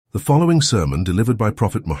The following sermon, delivered by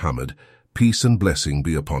Prophet Muhammad, peace and blessing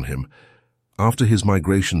be upon him, after his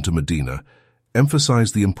migration to Medina,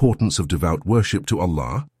 emphasized the importance of devout worship to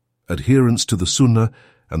Allah, adherence to the Sunnah,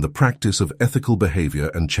 and the practice of ethical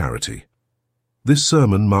behavior and charity. This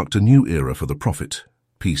sermon marked a new era for the Prophet,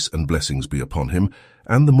 peace and blessings be upon him,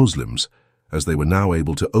 and the Muslims, as they were now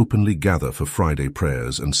able to openly gather for Friday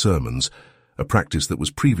prayers and sermons, a practice that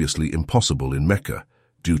was previously impossible in Mecca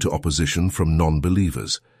due to opposition from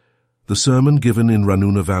non-believers. The sermon given in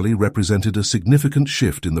Ranuna Valley represented a significant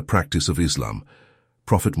shift in the practice of Islam.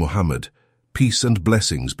 Prophet Muhammad, peace and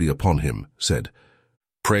blessings be upon him, said,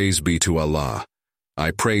 "Praise be to Allah.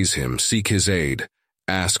 I praise him, seek his aid,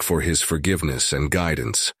 ask for his forgiveness and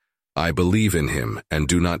guidance. I believe in him and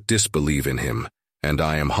do not disbelieve in him, and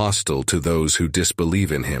I am hostile to those who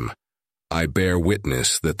disbelieve in him. I bear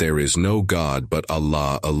witness that there is no God but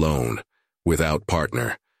Allah alone, without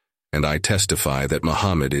partner. And I testify that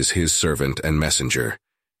Muhammad is his servant and messenger.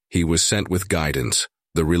 He was sent with guidance,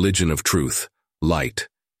 the religion of truth, light,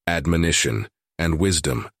 admonition, and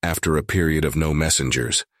wisdom after a period of no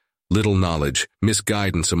messengers, little knowledge,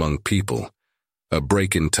 misguidance among people, a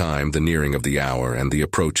break in time, the nearing of the hour, and the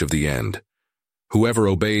approach of the end. Whoever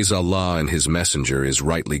obeys Allah and his messenger is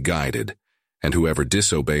rightly guided, and whoever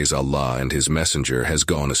disobeys Allah and his messenger has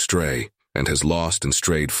gone astray and has lost and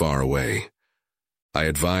strayed far away. I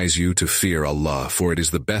advise you to fear Allah, for it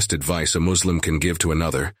is the best advice a Muslim can give to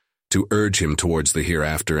another, to urge him towards the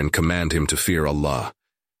hereafter and command him to fear Allah.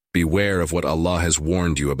 Beware of what Allah has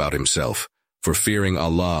warned you about himself, for fearing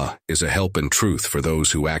Allah is a help and truth for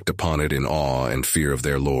those who act upon it in awe and fear of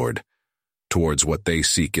their Lord, towards what they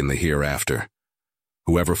seek in the hereafter.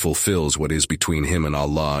 Whoever fulfills what is between him and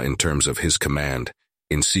Allah in terms of his command,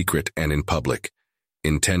 in secret and in public,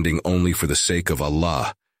 intending only for the sake of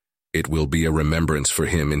Allah, it will be a remembrance for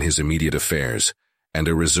him in his immediate affairs, and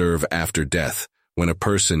a reserve after death, when a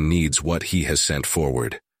person needs what he has sent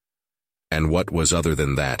forward. And what was other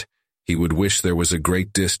than that, he would wish there was a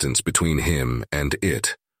great distance between him and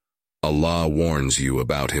it. Allah warns you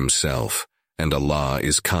about himself, and Allah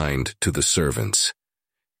is kind to the servants.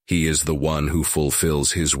 He is the one who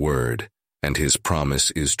fulfills his word, and his promise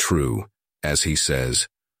is true, as he says,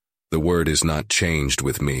 "The word is not changed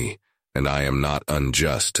with me, and I am not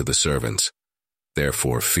unjust to the servants.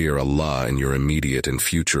 Therefore fear Allah in your immediate and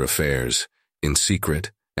future affairs, in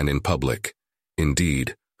secret and in public.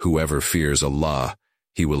 Indeed, whoever fears Allah,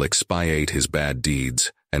 he will expiate his bad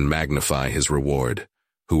deeds and magnify his reward.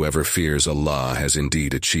 Whoever fears Allah has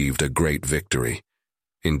indeed achieved a great victory.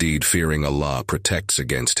 Indeed, fearing Allah protects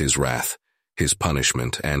against his wrath, his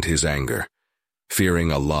punishment, and his anger.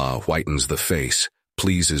 Fearing Allah whitens the face,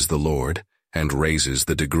 pleases the Lord, and raises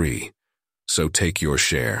the degree. So take your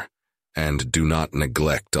share, and do not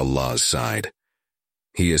neglect Allah's side.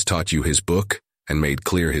 He has taught you his book and made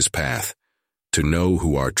clear his path, to know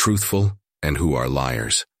who are truthful and who are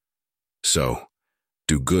liars. So,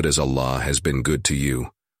 do good as Allah has been good to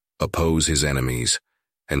you, oppose his enemies,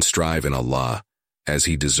 and strive in Allah as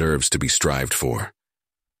he deserves to be strived for.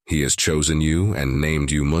 He has chosen you and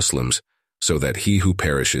named you Muslims, so that he who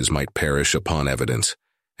perishes might perish upon evidence,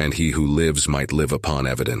 and he who lives might live upon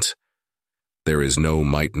evidence. There is no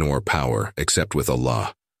might nor power except with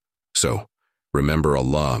Allah. So, remember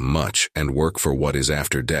Allah much and work for what is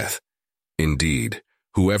after death. Indeed,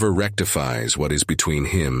 whoever rectifies what is between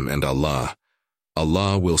him and Allah,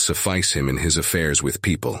 Allah will suffice him in his affairs with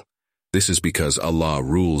people. This is because Allah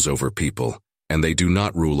rules over people, and they do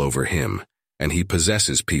not rule over him, and he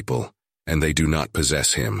possesses people, and they do not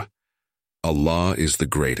possess him. Allah is the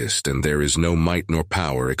greatest, and there is no might nor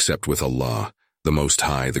power except with Allah, the Most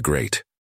High, the Great.